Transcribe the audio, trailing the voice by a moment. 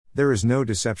There is no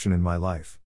deception in my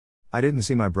life. I didn't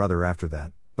see my brother after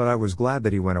that, but I was glad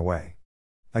that he went away.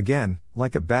 Again,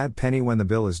 like a bad penny when the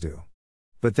bill is due.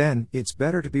 But then, it's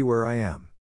better to be where I am.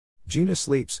 Gina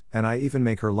sleeps, and I even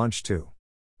make her lunch too.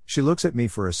 She looks at me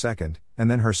for a second,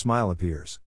 and then her smile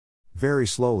appears. Very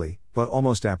slowly, but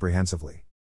almost apprehensively.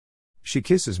 She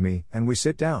kisses me, and we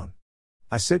sit down.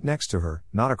 I sit next to her,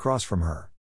 not across from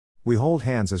her. We hold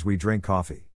hands as we drink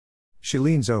coffee. She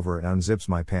leans over and unzips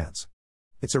my pants.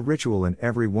 It's a ritual, and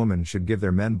every woman should give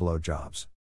their men blowjobs.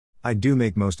 I do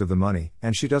make most of the money,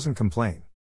 and she doesn't complain.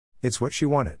 It's what she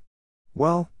wanted.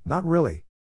 Well, not really.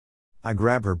 I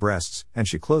grab her breasts, and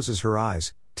she closes her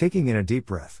eyes, taking in a deep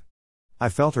breath. I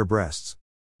felt her breasts.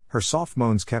 Her soft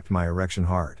moans kept my erection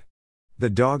hard.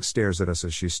 The dog stares at us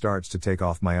as she starts to take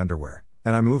off my underwear,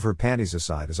 and I move her panties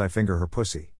aside as I finger her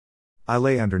pussy. I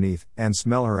lay underneath, and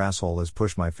smell her asshole as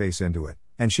push my face into it,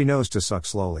 and she knows to suck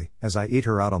slowly, as I eat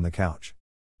her out on the couch.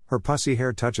 Her pussy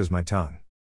hair touches my tongue.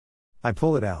 I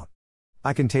pull it out.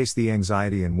 I can taste the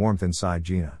anxiety and warmth inside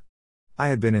Gina. I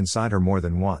had been inside her more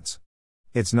than once.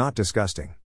 It's not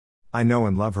disgusting. I know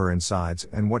and love her insides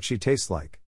and what she tastes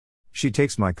like. She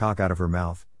takes my cock out of her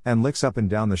mouth, and licks up and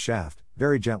down the shaft,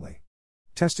 very gently.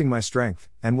 Testing my strength,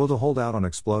 and will to hold out on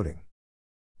exploding.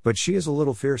 But she is a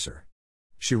little fiercer.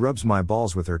 She rubs my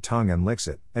balls with her tongue and licks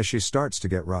it, as she starts to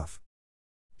get rough.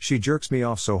 She jerks me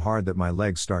off so hard that my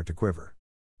legs start to quiver.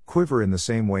 Quiver in the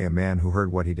same way a man who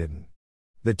heard what he didn't.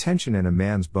 The tension in a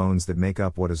man's bones that make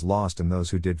up what is lost and those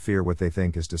who did fear what they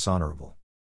think is dishonorable.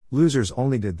 Losers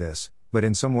only did this, but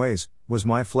in some ways, was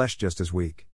my flesh just as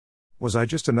weak? Was I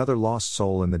just another lost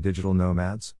soul in the digital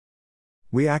nomads?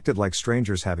 We acted like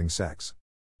strangers having sex.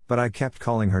 But I kept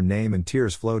calling her name and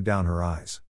tears flowed down her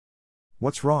eyes.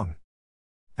 What's wrong?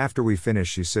 After we finish,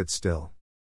 she sits still.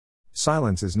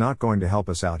 Silence is not going to help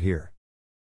us out here.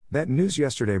 That news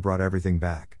yesterday brought everything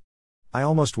back. I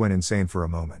almost went insane for a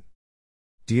moment.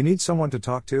 Do you need someone to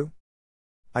talk to?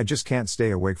 I just can't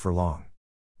stay awake for long.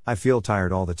 I feel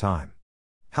tired all the time.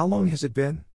 How long has it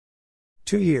been?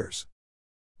 2 years.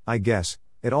 I guess,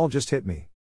 it all just hit me.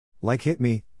 Like hit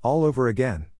me, all over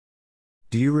again.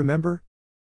 Do you remember?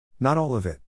 Not all of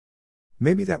it.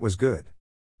 Maybe that was good.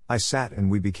 I sat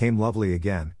and we became lovely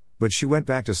again, but she went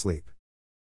back to sleep.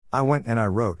 I went and I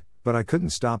wrote, but I couldn't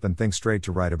stop and think straight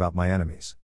to write about my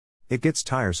enemies. It gets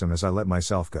tiresome as I let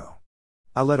myself go.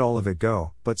 I let all of it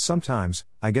go, but sometimes,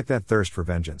 I get that thirst for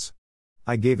vengeance.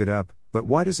 I gave it up, but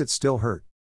why does it still hurt?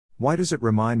 Why does it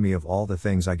remind me of all the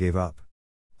things I gave up?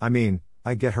 I mean,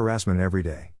 I get harassment every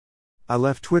day. I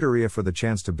left Twitteria for the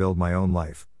chance to build my own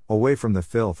life, away from the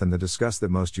filth and the disgust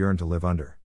that most yearn to live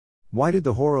under. Why did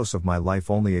the horrors of my life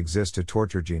only exist to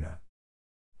torture Gina?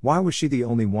 Why was she the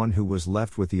only one who was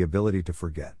left with the ability to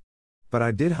forget? But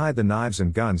I did hide the knives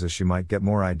and guns as she might get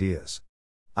more ideas.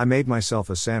 I made myself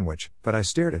a sandwich, but I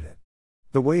stared at it.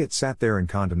 The way it sat there in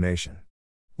condemnation.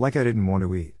 Like I didn't want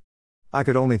to eat. I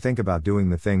could only think about doing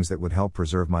the things that would help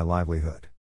preserve my livelihood.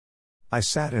 I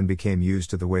sat and became used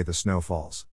to the way the snow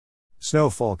falls.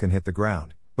 Snowfall can hit the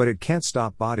ground, but it can't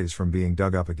stop bodies from being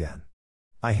dug up again.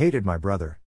 I hated my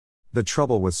brother. The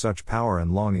trouble with such power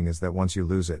and longing is that once you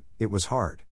lose it, it was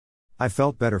hard. I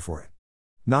felt better for it.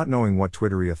 Not knowing what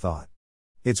Twitteria thought.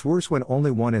 It's worse when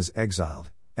only one is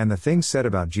exiled, and the things said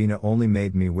about Gina only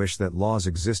made me wish that laws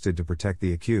existed to protect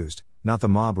the accused, not the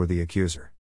mob or the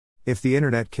accuser. If the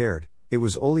internet cared, it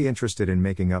was only interested in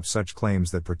making up such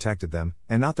claims that protected them,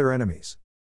 and not their enemies.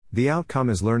 The outcome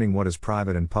is learning what is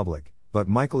private and public, but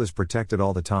Michael is protected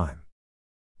all the time.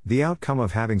 The outcome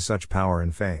of having such power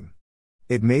and fame.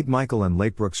 It made Michael and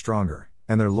Lakebrook stronger,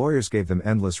 and their lawyers gave them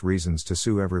endless reasons to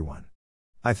sue everyone.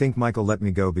 I think Michael let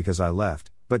me go because I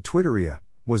left, but Twitteria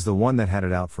was the one that had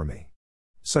it out for me.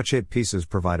 Such hit pieces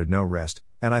provided no rest,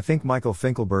 and I think Michael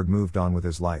Finkelberg moved on with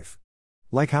his life.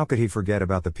 Like how could he forget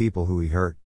about the people who he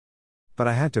hurt? But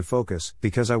I had to focus,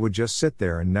 because I would just sit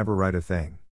there and never write a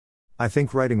thing. I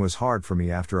think writing was hard for me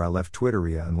after I left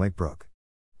Twitteria and Lakebrook.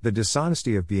 The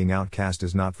dishonesty of being outcast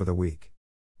is not for the weak.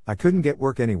 I couldn't get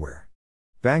work anywhere.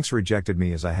 Banks rejected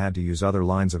me as I had to use other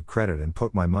lines of credit and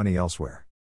put my money elsewhere.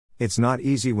 It's not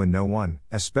easy when no one,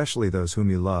 especially those whom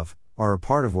you love, are a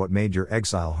part of what made your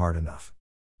exile hard enough.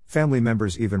 Family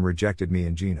members even rejected me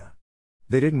and Gina.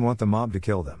 They didn't want the mob to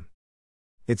kill them.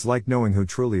 It's like knowing who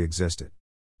truly existed.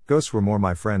 Ghosts were more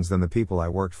my friends than the people I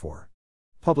worked for.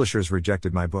 Publishers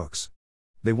rejected my books.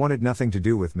 They wanted nothing to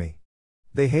do with me.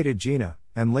 They hated Gina,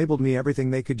 and labeled me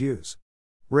everything they could use.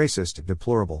 Racist,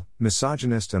 deplorable,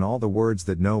 misogynist, and all the words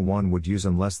that no one would use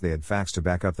unless they had facts to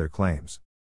back up their claims.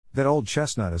 That old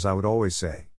chestnut, as I would always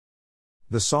say.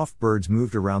 The soft birds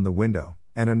moved around the window,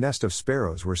 and a nest of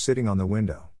sparrows were sitting on the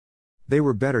window. They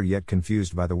were better yet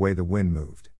confused by the way the wind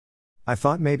moved. I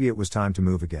thought maybe it was time to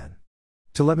move again.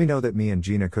 To let me know that me and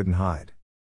Gina couldn't hide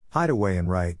away and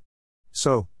write.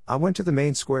 So, I went to the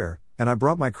main square, and I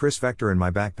brought my Chris Vector in my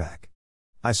backpack.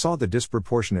 I saw the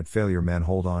disproportionate failure men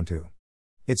hold on to.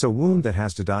 It's a wound that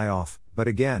has to die off, but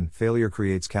again, failure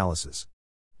creates calluses.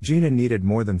 Gina needed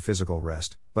more than physical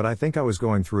rest, but I think I was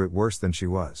going through it worse than she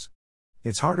was.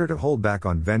 It's harder to hold back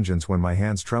on vengeance when my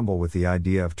hands tremble with the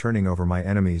idea of turning over my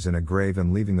enemies in a grave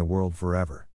and leaving the world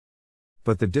forever.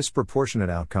 But the disproportionate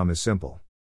outcome is simple.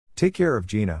 Take care of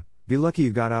Gina, be lucky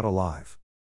you got out alive.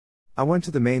 I went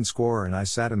to the main square and I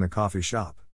sat in the coffee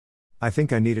shop. I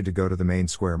think I needed to go to the main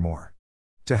square more.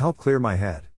 To help clear my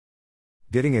head.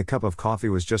 Getting a cup of coffee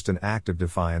was just an act of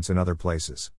defiance in other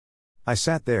places. I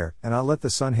sat there, and I let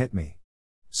the sun hit me.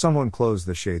 Someone closed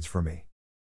the shades for me.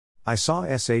 I saw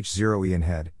SH0 Ian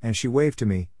head, and she waved to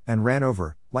me, and ran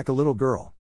over, like a little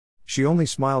girl. She only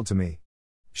smiled to me.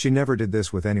 She never did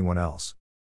this with anyone else.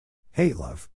 Hey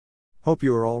love. Hope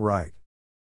you are all right.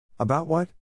 About what?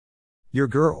 Your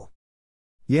girl.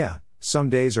 Yeah,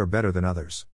 some days are better than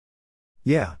others.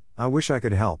 Yeah, I wish I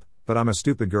could help, but I'm a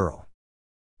stupid girl.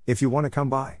 If you want to come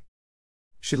by.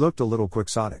 She looked a little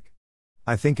quixotic.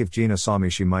 I think if Gina saw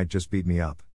me she might just beat me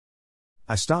up.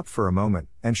 I stopped for a moment,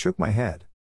 and shook my head.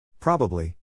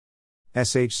 Probably.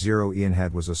 SH0 Ian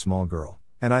head was a small girl,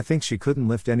 and I think she couldn't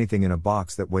lift anything in a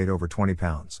box that weighed over 20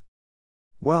 pounds.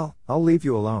 Well, I'll leave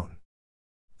you alone.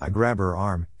 I grab her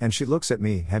arm, and she looks at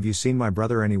me. Have you seen my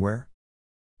brother anywhere?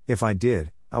 If I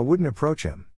did, I wouldn't approach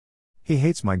him. He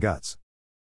hates my guts.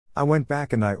 I went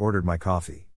back and I ordered my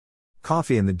coffee.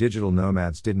 Coffee and the digital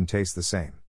Nomads didn't taste the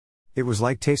same. It was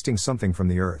like tasting something from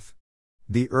the earth.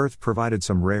 The earth provided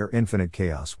some rare infinite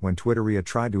chaos when Twitteria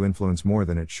tried to influence more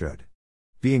than it should.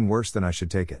 Being worse than I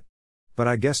should take it. But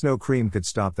I guess no cream could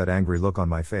stop that angry look on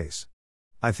my face.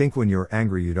 I think when you're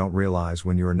angry you don't realize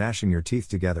when you're gnashing your teeth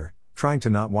together, trying to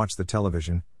not watch the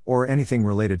television, or anything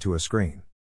related to a screen.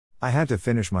 I had to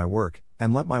finish my work,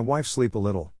 and let my wife sleep a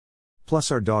little. Plus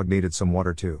our dog needed some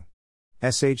water too.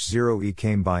 SH0E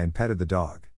came by and petted the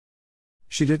dog.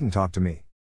 She didn't talk to me.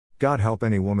 God help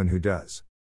any woman who does.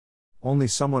 Only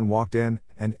someone walked in,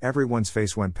 and everyone's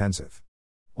face went pensive.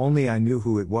 Only I knew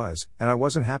who it was, and I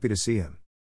wasn't happy to see him.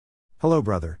 Hello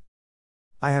brother.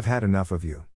 I have had enough of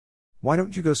you. Why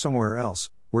don't you go somewhere else,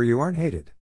 where you aren't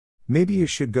hated? Maybe you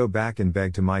should go back and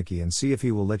beg to Mikey and see if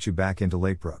he will let you back into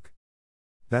Lakebrook.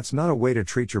 That's not a way to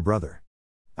treat your brother.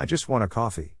 I just want a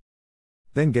coffee.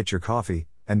 Then get your coffee,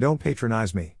 and don't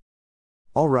patronize me.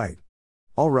 All right.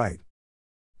 All right.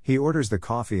 He orders the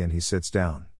coffee and he sits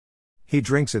down. He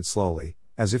drinks it slowly,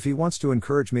 as if he wants to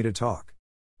encourage me to talk.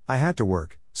 I had to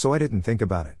work, so I didn't think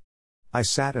about it. I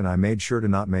sat and I made sure to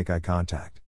not make eye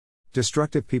contact.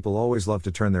 Destructive people always love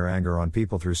to turn their anger on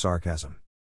people through sarcasm.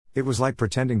 It was like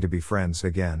pretending to be friends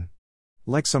again.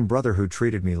 Like some brother who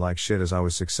treated me like shit as I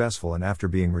was successful and after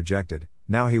being rejected,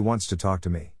 now he wants to talk to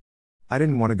me. I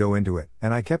didn't want to go into it,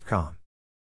 and I kept calm.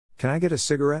 Can I get a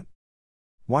cigarette?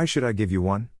 Why should I give you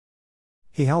one?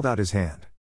 He held out his hand.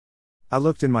 I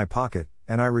looked in my pocket,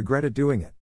 and I regretted doing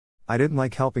it. I didn't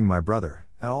like helping my brother,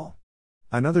 at all.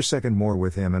 Another second more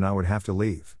with him and I would have to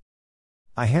leave.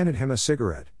 I handed him a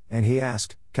cigarette, and he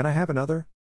asked, "Can I have another?"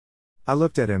 I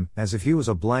looked at him, as if he was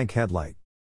a blank headlight.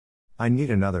 I need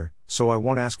another, so I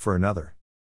won't ask for another.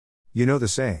 You know the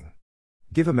saying.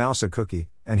 Give a mouse a cookie,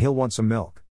 and he'll want some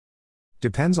milk.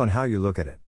 Depends on how you look at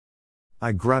it.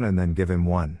 I grunt and then give him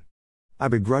one. I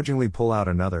begrudgingly pull out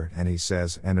another, and he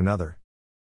says, "And another."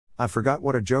 I forgot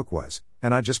what a joke was,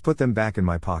 and I just put them back in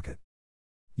my pocket.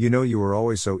 You know you were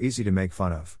always so easy to make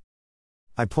fun of.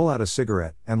 I pull out a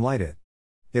cigarette, and light it.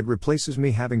 It replaces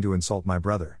me having to insult my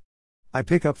brother. I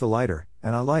pick up the lighter,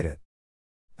 and I light it.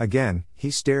 Again, he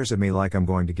stares at me like I'm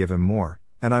going to give him more,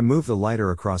 and I move the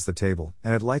lighter across the table,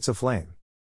 and it lights a flame.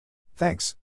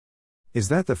 Thanks. Is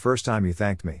that the first time you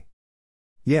thanked me?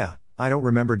 Yeah, I don't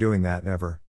remember doing that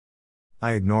ever.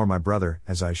 I ignore my brother,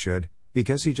 as I should,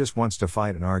 because he just wants to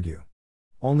fight and argue.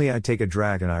 Only I take a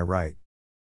drag and I write.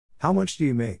 How much do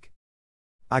you make?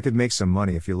 I could make some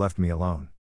money if you left me alone.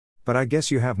 But I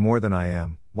guess you have more than I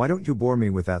am. Why don't you bore me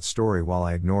with that story while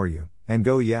I ignore you, and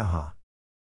go yeah huh?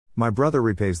 My brother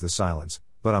repays the silence,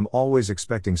 but I'm always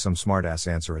expecting some smart-ass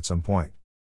answer at some point.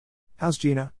 How's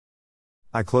Gina?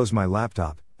 I close my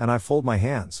laptop, and I fold my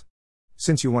hands.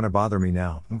 Since you want to bother me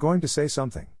now, I'm going to say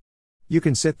something. You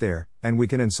can sit there, and we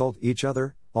can insult each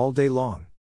other, all day long.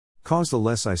 'Cause the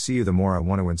less I see you the more I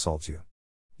want to insult you.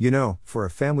 You know, for a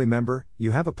family member,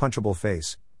 you have a punchable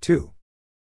face, too.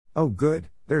 Oh good,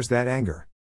 there's that anger.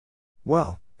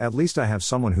 Well, at least I have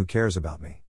someone who cares about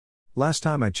me. Last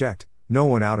time I checked, No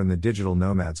one out in the digital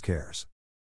nomads cares.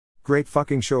 Great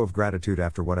fucking show of gratitude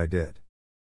after what I did.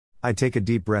 I take a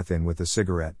deep breath in with the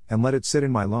cigarette and let it sit in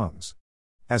my lungs.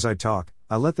 As I talk,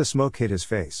 I let the smoke hit his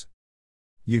face.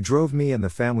 You drove me and the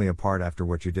family apart after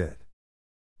what you did.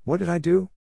 What did I do?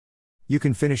 You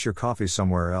can finish your coffee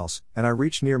somewhere else, and I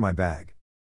reach near my bag.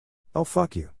 Oh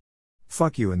fuck you.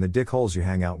 Fuck you and the dickholes you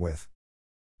hang out with.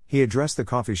 He addressed the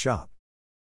coffee shop.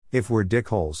 If we're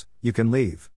dickholes, you can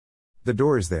leave. The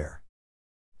door is there.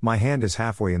 My hand is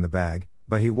halfway in the bag,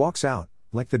 but he walks out,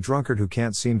 like the drunkard who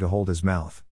can't seem to hold his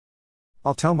mouth.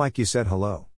 I'll tell Mike you said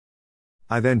hello.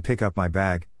 I then pick up my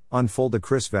bag, unfold the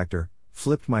Chris Vector,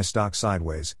 flipped my stock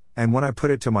sideways, and when I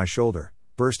put it to my shoulder,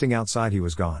 bursting outside he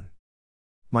was gone.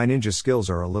 My ninja skills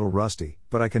are a little rusty,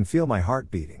 but I can feel my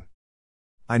heart beating.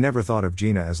 I never thought of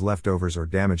Gina as leftovers or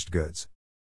damaged goods.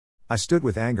 I stood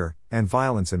with anger and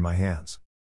violence in my hands.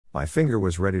 My finger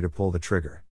was ready to pull the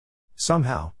trigger.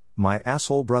 Somehow, my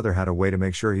asshole brother had a way to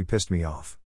make sure he pissed me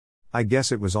off. I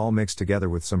guess it was all mixed together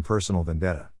with some personal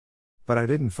vendetta. But I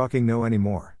didn't fucking know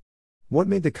anymore. What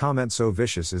made the comment so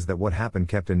vicious is that what happened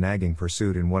kept a nagging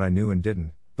pursuit in what I knew and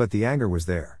didn't, but the anger was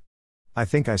there. I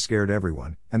think I scared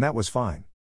everyone, and that was fine.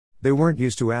 They weren't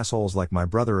used to assholes like my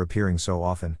brother appearing so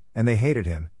often, and they hated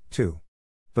him, too.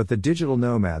 But the digital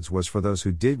nomads was for those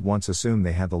who did once assume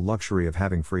they had the luxury of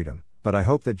having freedom, but I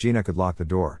hope that Gina could lock the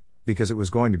door, because it was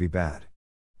going to be bad.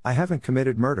 I haven't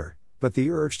committed murder, but the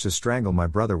urge to strangle my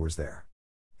brother was there.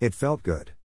 It felt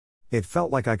good. It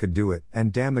felt like I could do it,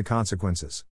 and damn the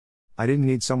consequences. I didn't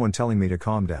need someone telling me to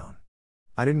calm down.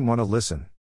 I didn't want to listen.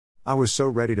 I was so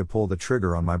ready to pull the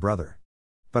trigger on my brother.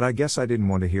 But I guess I didn't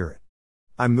want to hear it.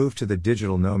 I moved to the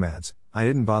digital nomads. I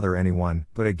didn't bother anyone,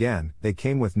 but again, they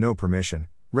came with no permission,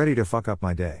 ready to fuck up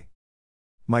my day.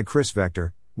 My Chris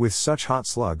Vector, with such hot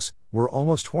slugs, were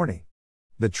almost horny.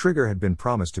 The trigger had been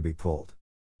promised to be pulled.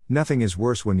 Nothing is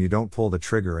worse when you don't pull the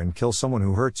trigger and kill someone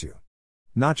who hurts you.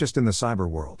 Not just in the cyber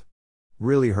world.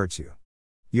 Really hurts you.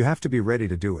 You have to be ready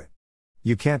to do it.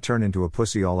 You can't turn into a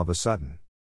pussy all of a sudden.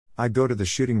 I go to the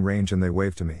shooting range and they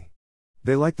wave to me.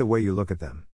 They like the way you look at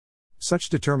them. Such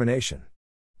determination.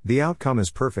 The outcome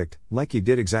is perfect, like you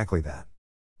did exactly that.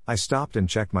 I stopped and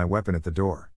checked my weapon at the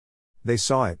door. They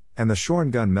saw it, and the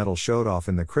shorn gun metal showed off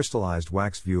in the crystallized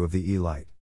wax view of the E-light.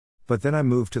 But then I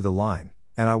moved to the line,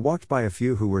 and I walked by a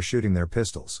few who were shooting their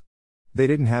pistols. They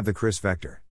didn't have the Chris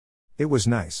Vector. It was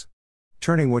nice.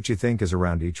 Turning what you think is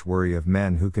around each worry of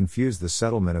men who confuse the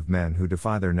settlement of men who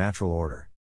defy their natural order.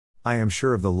 I am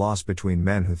sure of the loss between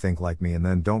men who think like me and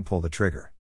then don't pull the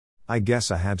trigger. I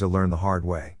guess I had to learn the hard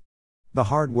way. The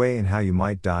hard way in how you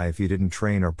might die if you didn't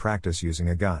train or practice using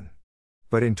a gun.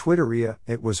 But in Twitteria,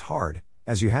 it was hard,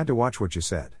 as you had to watch what you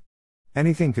said.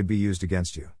 Anything could be used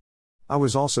against you. I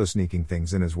was also sneaking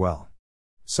things in as well.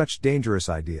 Such dangerous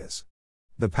ideas.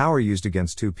 The power used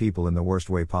against two people in the worst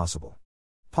way possible.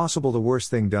 Possible the worst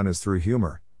thing done is through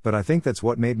humor, but I think that's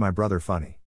what made my brother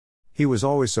funny. He was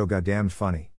always so goddamned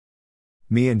funny.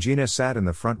 Me and Gina sat in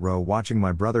the front row watching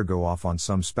my brother go off on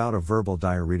some spout of verbal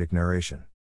diuretic narration.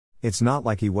 It's not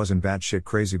like he wasn't batshit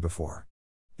crazy before.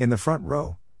 In the front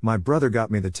row, my brother got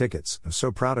me the tickets. I'm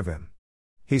so proud of him.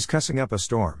 He's cussing up a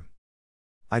storm.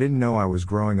 I didn't know I was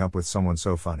growing up with someone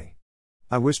so funny.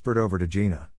 I whispered over to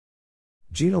Gina.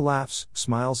 Gina laughs,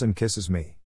 smiles and kisses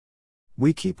me.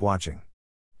 We keep watching.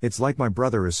 It's like my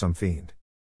brother is some fiend.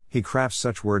 He crafts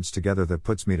such words together that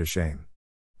puts me to shame.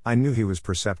 I knew he was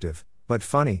perceptive, but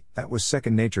funny, that was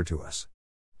second nature to us.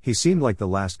 He seemed like the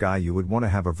last guy you would want to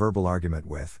have a verbal argument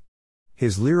with.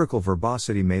 His lyrical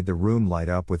verbosity made the room light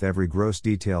up with every gross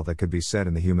detail that could be said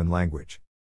in the human language.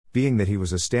 Being that he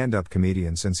was a stand-up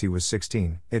comedian since he was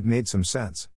 16, it made some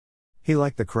sense. He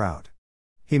liked the crowd.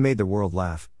 He made the world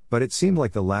laugh, but it seemed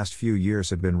like the last few years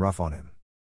had been rough on him.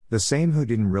 The same who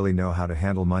didn't really know how to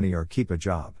handle money or keep a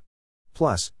job.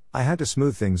 Plus, I had to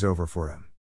smooth things over for him.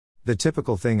 The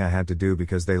typical thing I had to do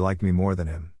because they liked me more than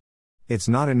him. It's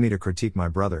not in me to critique my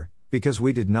brother, because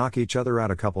we did knock each other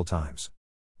out a couple times.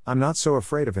 I'm not so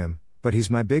afraid of him, but he's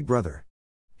my big brother.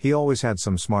 He always had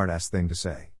some smart-ass thing to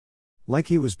say. Like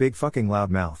he was big fucking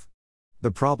loud mouth.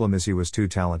 The problem is he was too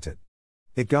talented.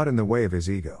 It got in the way of his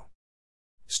ego.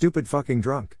 Stupid fucking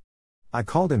drunk. I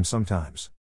called him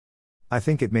sometimes. I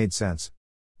think it made sense.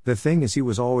 The thing is he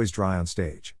was always dry on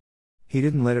stage. He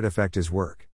didn't let it affect his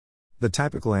work. The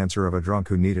typical answer of a drunk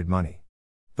who needed money.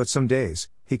 But some days,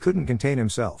 he couldn't contain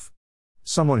himself.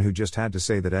 Someone who just had to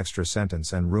say that extra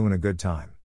sentence and ruin a good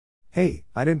time. Hey,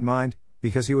 I didn't mind,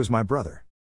 because he was my brother.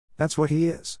 That's what he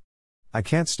is. I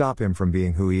can't stop him from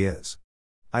being who he is.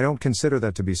 I don't consider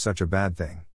that to be such a bad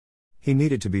thing. He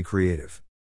needed to be creative.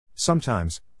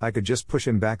 Sometimes, I could just push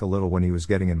him back a little when he was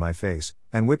getting in my face,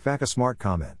 and whip back a smart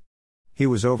comment. He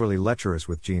was overly lecherous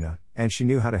with Gina, and she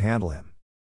knew how to handle him.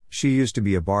 She used to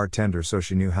be a bartender, so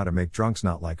she knew how to make drunks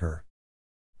not like her.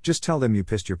 Just tell them you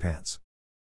pissed your pants.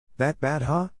 That bad,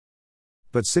 huh?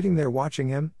 But sitting there watching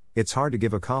him, it's hard to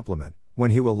give a compliment,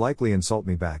 when he will likely insult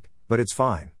me back, but it's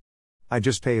fine. I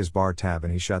just pay his bar tab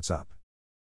and he shuts up.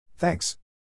 Thanks.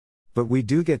 But we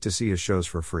do get to see his shows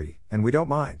for free, and we don't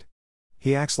mind.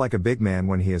 He acts like a big man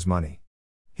when he has money.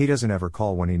 He doesn't ever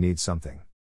call when he needs something.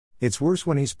 It's worse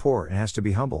when he's poor and has to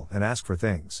be humble and ask for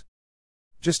things.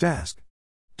 Just ask.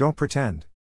 Don't pretend.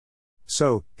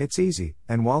 So, it's easy,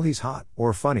 and while he's hot,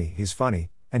 or funny, he's funny,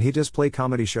 and he does play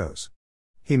comedy shows.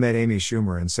 He met Amy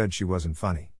Schumer and said she wasn't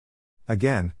funny.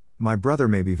 Again, my brother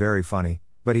may be very funny,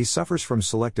 but he suffers from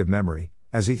selective memory,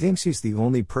 as he thinks he's the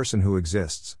only person who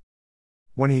exists.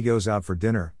 When he goes out for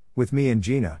dinner, with me and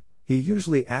Gina, he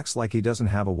usually acts like he doesn't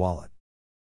have a wallet.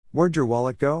 Where'd your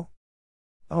wallet go?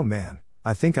 Oh man,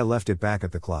 I think I left it back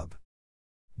at the club.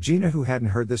 Gina, who hadn't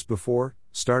heard this before,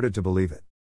 started to believe it.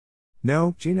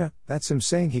 No, Gina, that's him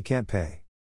saying he can't pay.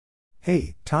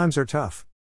 Hey, times are tough.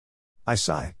 I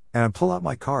sigh, and I pull out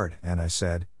my card, and I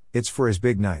said, it's for his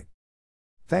big night.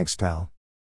 Thanks, pal.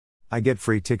 I get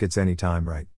free tickets anytime,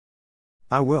 right?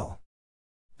 I will.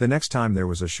 The next time there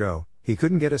was a show, he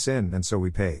couldn't get us in, and so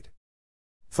we paid.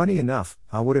 Funny enough,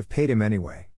 I would have paid him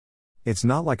anyway. It's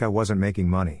not like I wasn't making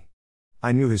money.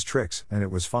 I knew his tricks, and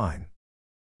it was fine.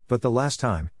 But the last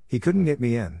time, he couldn't get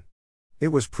me in. It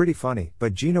was pretty funny,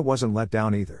 but Gina wasn't let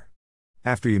down either.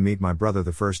 After you meet my brother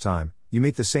the first time, you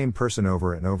meet the same person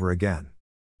over and over again.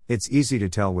 It's easy to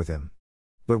tell with him.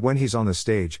 But when he's on the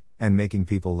stage, and making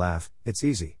people laugh, it's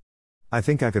easy. I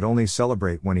think I could only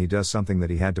celebrate when he does something that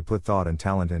he had to put thought and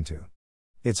talent into.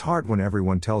 It's hard when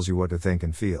everyone tells you what to think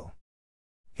and feel.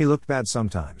 He looked bad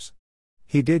sometimes.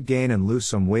 He did gain and lose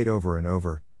some weight over and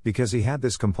over, because he had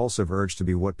this compulsive urge to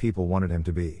be what people wanted him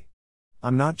to be.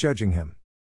 I'm not judging him.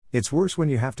 It's worse when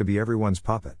you have to be everyone's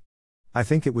puppet. I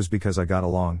think it was because I got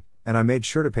along, and I made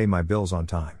sure to pay my bills on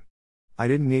time. I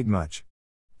didn't need much.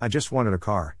 I just wanted a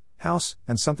car, house,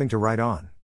 and something to write on.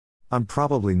 I'm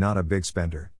probably not a big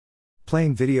spender.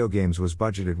 Playing video games was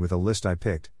budgeted with a list I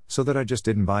picked, so that I just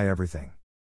didn't buy everything.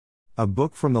 A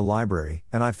book from the library,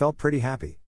 and I felt pretty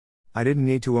happy. I didn't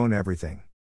need to own everything.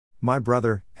 My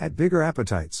brother had bigger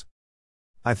appetites.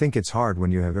 I think it's hard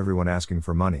when you have everyone asking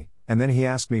for money, and then he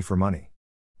asked me for money.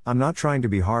 I'm not trying to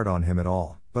be hard on him at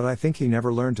all, but I think he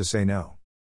never learned to say no.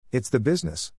 It's the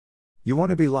business. You want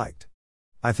to be liked.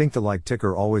 I think the like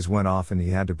ticker always went off and he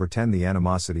had to pretend the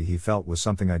animosity he felt was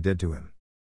something I did to him.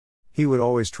 He would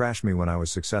always trash me when I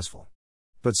was successful.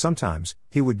 But sometimes,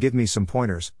 he would give me some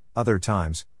pointers, other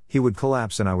times, he would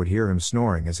collapse and I would hear him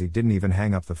snoring as he didn't even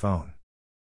hang up the phone.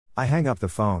 I hang up the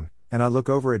phone, and I look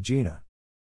over at Gina.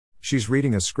 She's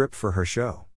reading a script for her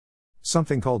show.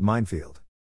 Something called Minefield.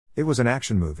 It was an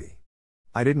action movie.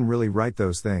 I didn't really write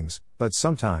those things, but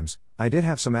sometimes, I did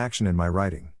have some action in my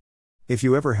writing. If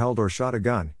you ever held or shot a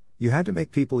gun, you had to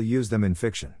make people use them in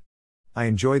fiction. I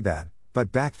enjoyed that,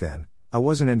 but back then, I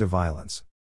wasn't into violence.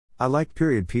 I liked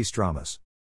period piece dramas.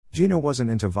 Gina wasn't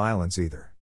into violence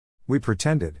either. We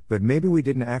pretended, but maybe we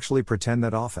didn't actually pretend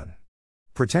that often.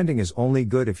 Pretending is only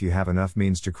good if you have enough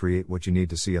means to create what you need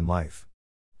to see in life.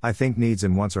 I think needs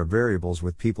and wants are variables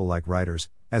with people like writers,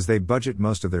 as they budget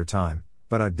most of their time,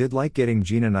 but I did like getting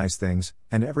Gina nice things,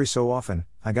 and every so often,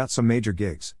 I got some major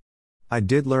gigs. I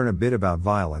did learn a bit about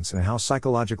violence and how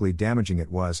psychologically damaging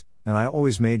it was, and I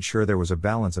always made sure there was a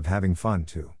balance of having fun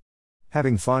too.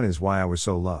 Having fun is why I was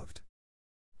so loved.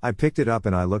 I picked it up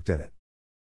and I looked at it.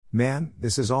 Man,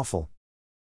 this is awful.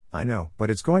 I know, but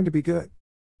it's going to be good.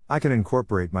 I can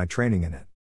incorporate my training in it.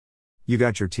 You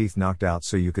got your teeth knocked out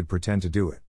so you could pretend to do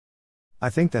it. I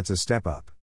think that's a step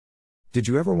up. Did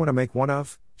you ever want to make one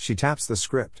of? She taps the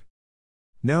script.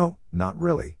 No, not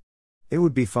really. It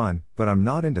would be fun, but I'm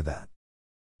not into that.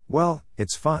 Well,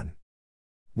 it's fun.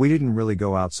 We didn't really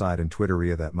go outside and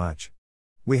Twitteria that much.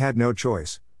 We had no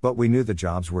choice, but we knew the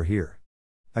jobs were here.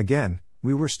 Again,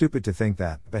 we were stupid to think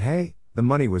that, but hey, the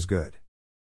money was good.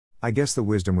 I guess the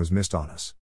wisdom was missed on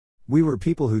us. We were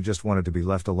people who just wanted to be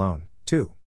left alone,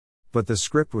 too. But the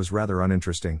script was rather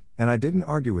uninteresting, and I didn't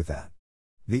argue with that.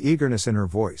 The eagerness in her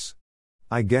voice.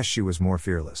 I guess she was more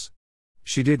fearless.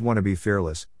 She did want to be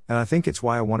fearless, and I think it's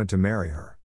why I wanted to marry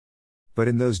her. But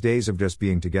in those days of just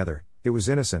being together, it was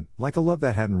innocent, like a love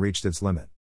that hadn't reached its limit.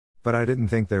 But I didn't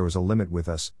think there was a limit with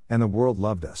us, and the world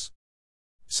loved us.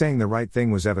 Saying the right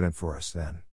thing was evident for us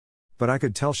then. But I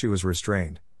could tell she was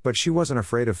restrained, but she wasn't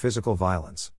afraid of physical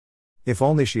violence. If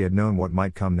only she had known what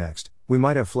might come next, we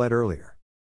might have fled earlier.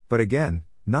 But again,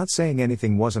 Not saying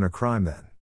anything wasn't a crime then.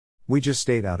 We just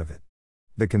stayed out of it.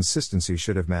 The consistency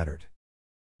should have mattered.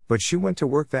 But she went to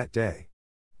work that day.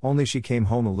 Only she came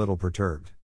home a little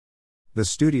perturbed. The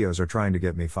studios are trying to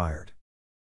get me fired.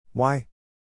 Why?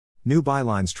 New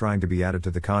bylines trying to be added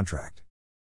to the contract.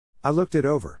 I looked it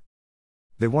over.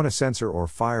 They want to censor or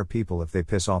fire people if they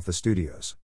piss off the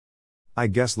studios. I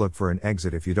guess look for an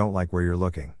exit if you don't like where you're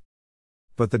looking.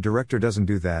 But the director doesn't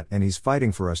do that, and he's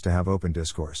fighting for us to have open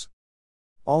discourse.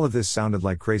 All of this sounded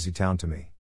like crazy town to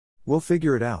me. We'll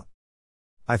figure it out.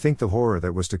 I think the horror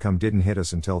that was to come didn't hit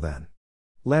us until then.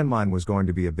 Landmine was going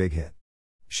to be a big hit.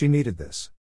 She needed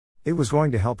this. It was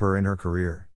going to help her in her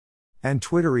career. And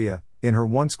Twitteria, in her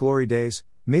once glory days,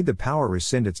 made the power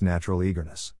rescind its natural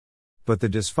eagerness. But the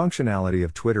dysfunctionality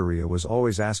of Twitteria was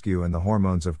always askew, and the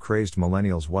hormones of crazed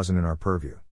millennials wasn't in our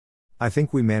purview. I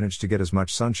think we managed to get as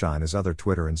much sunshine as other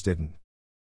Twitterans didn't.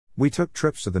 We took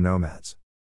trips to the Nomads.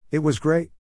 It was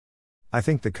great. I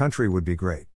think the country would be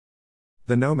great.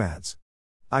 The Nomads.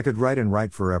 I could write and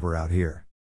write forever out here.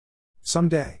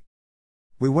 Someday.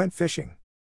 We went fishing.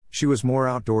 She was more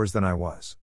outdoors than I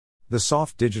was. The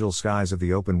soft digital skies of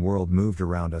the open world moved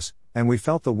around us, and we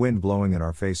felt the wind blowing in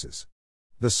our faces.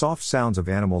 The soft sounds of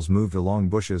animals moved along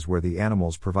bushes where the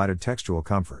animals provided textual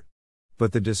comfort.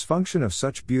 But the dysfunction of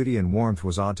such beauty and warmth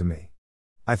was odd to me.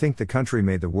 I think the country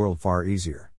made the world far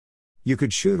easier. You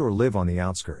could shoot or live on the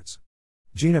outskirts.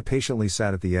 Gina patiently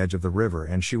sat at the edge of the river,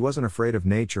 and she wasn't afraid of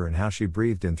nature and how she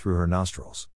breathed in through her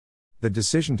nostrils. The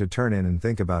decision to turn in and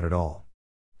think about it all.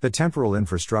 The temporal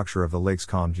infrastructure of the lakes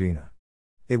calmed Gina.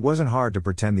 It wasn't hard to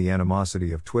pretend the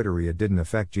animosity of Twitteria didn't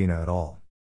affect Gina at all.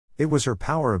 It was her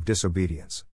power of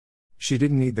disobedience. She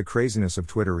didn't need the craziness of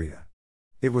Twitteria.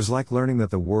 It was like learning that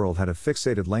the world had a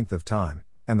fixated length of time,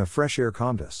 and the fresh air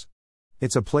calmed us.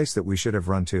 It's a place that we should have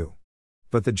run to.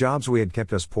 But the jobs we had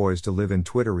kept us poised to live in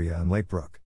Twitteria and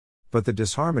Lakebrook. But the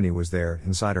disharmony was there,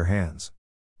 inside her hands.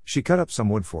 She cut up some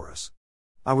wood for us.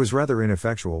 I was rather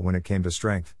ineffectual when it came to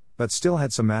strength, but still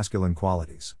had some masculine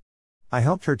qualities. I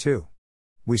helped her too.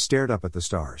 We stared up at the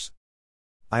stars.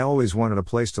 I always wanted a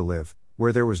place to live,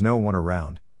 where there was no one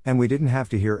around, and we didn't have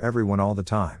to hear everyone all the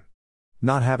time.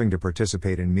 Not having to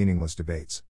participate in meaningless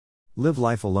debates. Live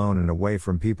life alone and away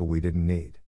from people we didn't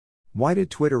need. Why did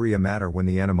Twitteria matter when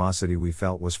the animosity we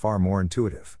felt was far more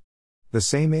intuitive? The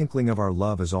same inkling of our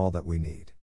love is all that we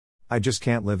need. I just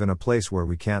can't live in a place where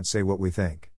we can't say what we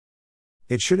think.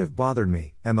 It should have bothered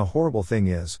me, and the horrible thing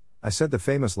is, I said the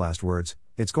famous last words,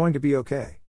 "It's going to be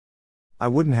okay." I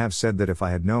wouldn't have said that if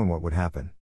I had known what would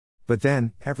happen. But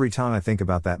then, every time I think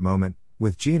about that moment,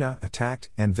 with Gina attacked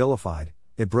and vilified,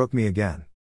 it broke me again.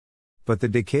 But the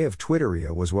decay of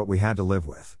Twitteria was what we had to live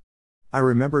with. I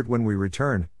remembered when we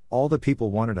returned, all the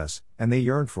people wanted us, and they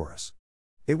yearned for us.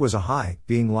 It was a high,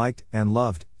 being liked and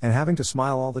loved, and having to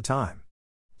smile all the time.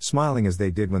 Smiling as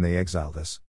they did when they exiled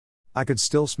us. I could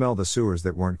still smell the sewers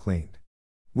that weren't cleaned.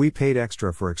 We paid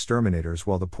extra for exterminators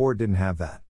while the poor didn't have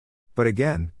that. But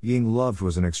again, being loved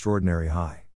was an extraordinary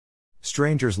high.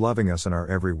 Strangers loving us in our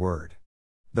every word.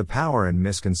 The power and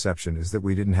misconception is that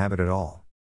we didn't have it at all.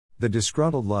 The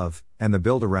disgruntled love, and the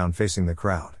build around facing the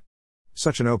crowd.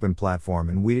 Such an open platform,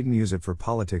 and we didn't use it for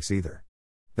politics either.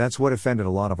 That's what offended a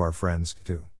lot of our friends,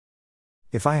 too.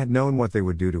 If I had known what they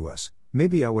would do to us,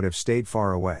 maybe I would have stayed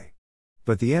far away.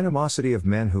 But the animosity of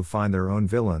men who find their own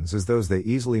villains is those they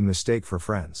easily mistake for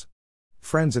friends.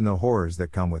 Friends in the horrors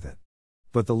that come with it.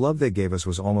 But the love they gave us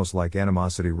was almost like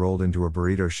animosity rolled into a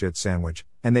burrito shit sandwich,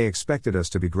 and they expected us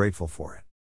to be grateful for it.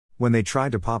 When they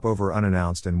tried to pop over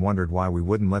unannounced and wondered why we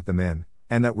wouldn't let them in,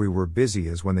 and that we were busy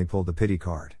is when they pulled the pity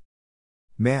card.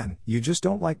 "Man, you just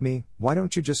don't like me, why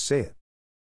don't you just say it?"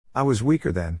 I was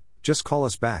weaker then, "Just call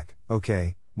us back,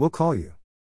 okay, we'll call you."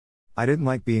 I didn't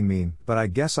like being mean, but I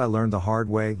guess I learned the hard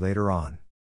way later on.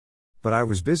 But I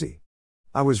was busy.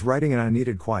 I was writing and I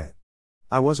needed quiet.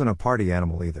 I wasn't a party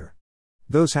animal either.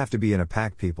 Those have to be in a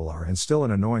pack, people are, and still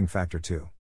an annoying factor too.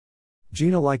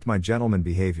 Gina liked my gentleman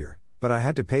behavior, but I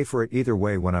had to pay for it either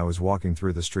way when I was walking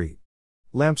through the street.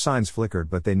 Lamp signs flickered,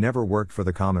 but they never worked for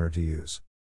the commoner to use.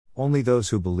 Only those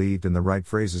who believed in the right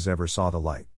phrases ever saw the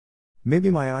light. Maybe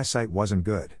my eyesight wasn't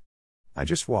good. I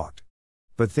just walked.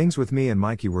 But things with me and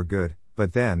Mikey were good,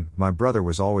 but then, my brother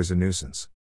was always a nuisance.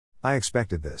 I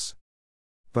expected this.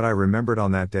 But I remembered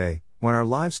on that day, when our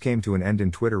lives came to an end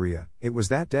in Twitteria, it was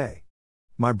that day.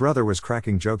 My brother was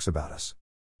cracking jokes about us.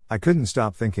 I couldn't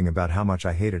stop thinking about how much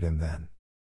I hated him then.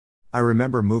 I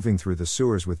remember moving through the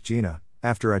sewers with Gina,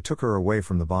 after I took her away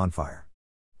from the bonfire.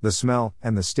 The smell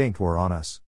and the stink were on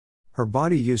us. Her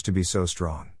body used to be so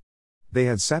strong. They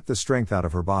had sapped the strength out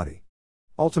of her body.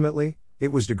 Ultimately,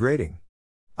 it was degrading.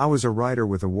 I was a writer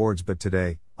with awards, but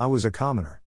today, I was a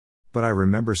commoner. But I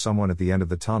remember someone at the end of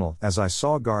the tunnel as I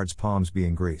saw guards' palms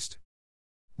being greased.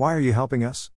 Why are you helping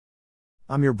us?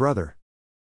 I'm your brother.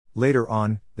 Later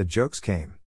on, the jokes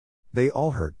came. They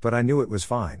all hurt, but I knew it was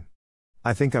fine.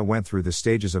 I think I went through the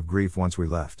stages of grief once we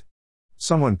left.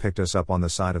 Someone picked us up on the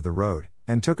side of the road,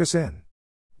 and took us in.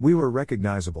 We were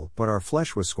recognizable, but our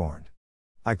flesh was scorned.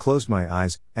 I closed my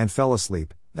eyes, and fell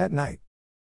asleep, that night.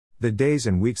 The days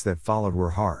and weeks that followed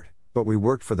were hard, but we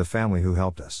worked for the family who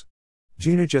helped us.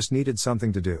 Gina just needed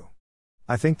something to do.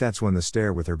 I think that's when the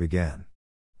stare with her began.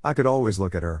 I could always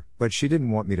look at her, but she didn't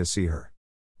want me to see her.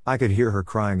 I could hear her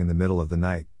crying in the middle of the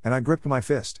night, and I gripped my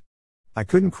fist. I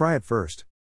couldn't cry at first.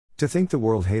 To think the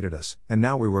world hated us, and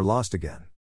now we were lost again.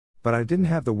 But I didn't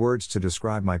have the words to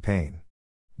describe my pain.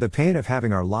 The pain of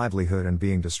having our livelihood and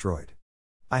being destroyed.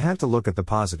 I had to look at the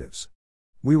positives.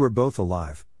 We were both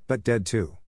alive, but dead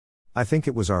too. I think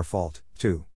it was our fault,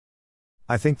 too.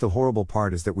 I think the horrible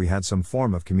part is that we had some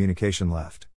form of communication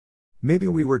left. Maybe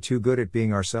we were too good at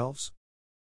being ourselves?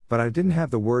 But I didn't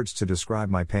have the words to describe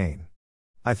my pain.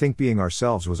 I think being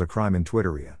ourselves was a crime in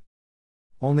Twitteria.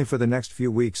 Only for the next few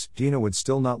weeks, Gina would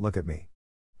still not look at me.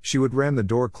 She would ram the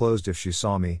door closed if she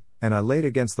saw me, and I laid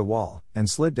against the wall, and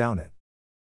slid down it.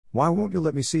 Why won't you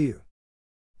let me see you?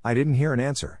 I didn't hear an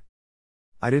answer.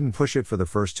 I didn't push it for the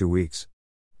first 2 weeks.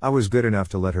 I was good enough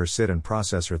to let her sit and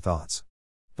process her thoughts.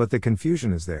 But the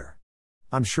confusion is there.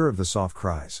 I'm sure of the soft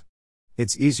cries.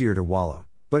 It's easier to wallow,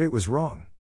 but it was wrong.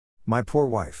 My poor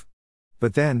wife.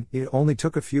 But then, it only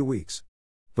took a few weeks.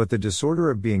 But the disorder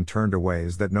of being turned away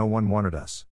is that no one wanted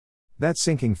us. That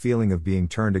sinking feeling of being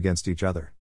turned against each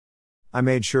other. I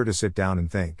made sure to sit down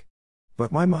and think.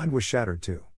 But my mind was shattered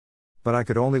too. But I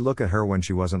could only look at her when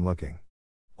she wasn't looking.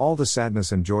 All the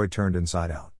sadness and joy turned inside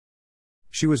out.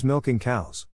 She was milking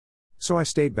cows. So I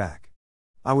stayed back.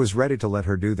 I was ready to let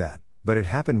her do that, but it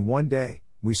happened one day.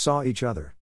 We saw each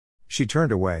other. She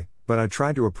turned away, but I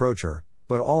tried to approach her,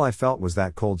 but all I felt was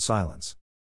that cold silence.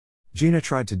 Gina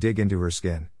tried to dig into her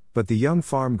skin, but the young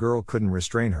farm girl couldn't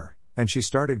restrain her, and she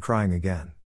started crying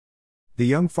again. The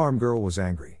young farm girl was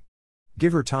angry.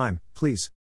 Give her time,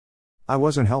 please. I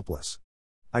wasn't helpless.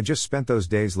 I just spent those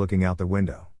days looking out the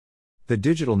window. The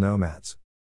digital nomads.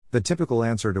 The typical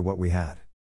answer to what we had.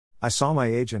 I saw my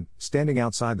agent, standing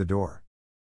outside the door.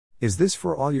 Is this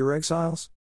for all your exiles?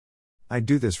 I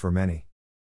do this for many.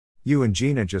 You and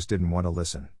Gina just didn't want to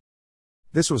listen.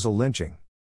 This was a lynching.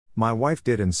 My wife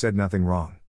did and said nothing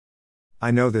wrong.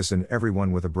 I know this, and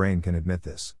everyone with a brain can admit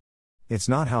this. It's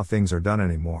not how things are done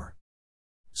anymore.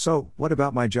 So, what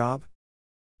about my job?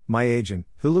 My agent,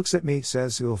 who looks at me,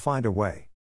 says he'll find a way.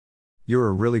 You're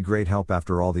a really great help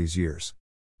after all these years.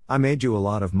 I made you a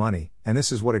lot of money, and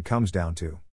this is what it comes down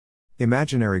to.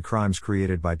 Imaginary crimes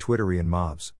created by Twitterian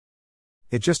mobs.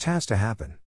 It just has to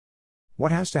happen.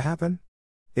 What has to happen?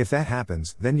 If that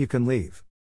happens, then you can leave.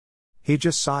 He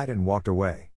just sighed and walked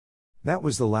away. That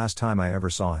was the last time I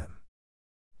ever saw him.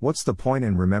 What's the point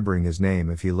in remembering his name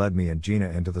if he led me and Gina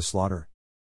into the slaughter?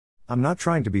 I'm not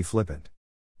trying to be flippant.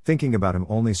 Thinking about him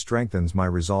only strengthens my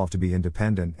resolve to be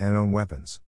independent and own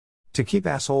weapons. To keep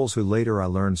assholes who later I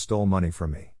learned stole money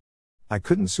from me. I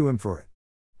couldn't sue him for it.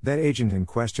 That agent in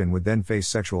question would then face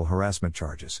sexual harassment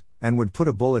charges, and would put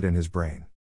a bullet in his brain.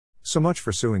 So much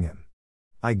for suing him.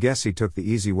 I guess he took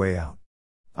the easy way out.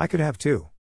 I could have too.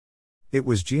 It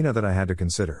was Gina that I had to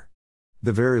consider.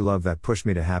 The very love that pushed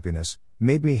me to happiness,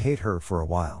 made me hate her for a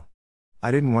while.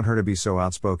 I didn't want her to be so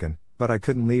outspoken, but I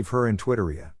couldn't leave her in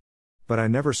Twitteria. But I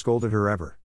never scolded her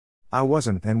ever. I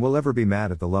wasn't and will ever be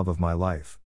mad at the love of my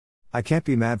life. I can't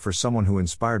be mad for someone who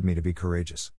inspired me to be courageous.